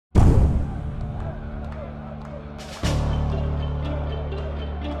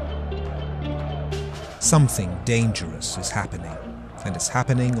something dangerous is happening, and it's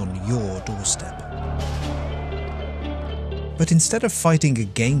happening on your doorstep. But instead of fighting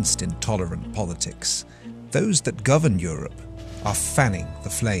against intolerant politics, those that govern Europe are fanning the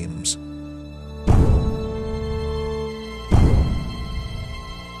flames.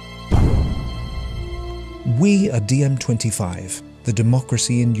 We are DiEM25, the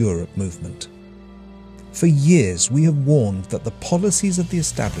Democracy in Europe movement. For years we have warned that the policies of the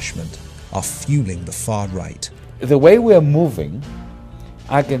establishment are fueling the far right. The way we are moving,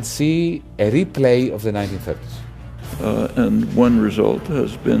 I can see a replay of the 1930s. And one result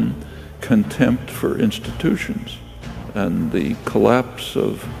has been contempt for institutions and the collapse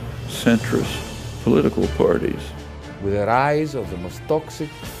of centrist political parties. With the rise of the most toxic,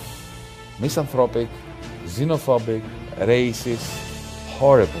 misanthropic, xenophobic, racist,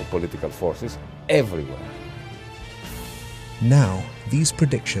 horrible political forces everywhere. Now, these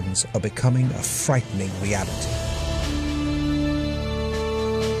predictions are becoming a frightening reality.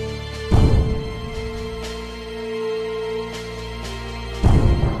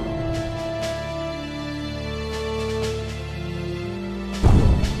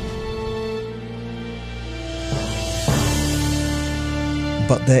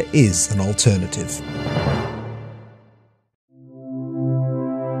 But there is an alternative.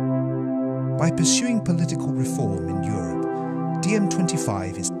 By pursuing political reform in Europe,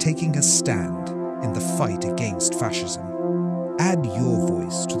 DiEM25 is taking a stand in the fight against fascism. Add your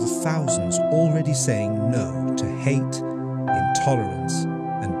voice to the thousands already saying no to hate, intolerance,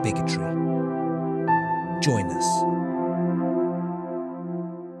 and bigotry. Join us.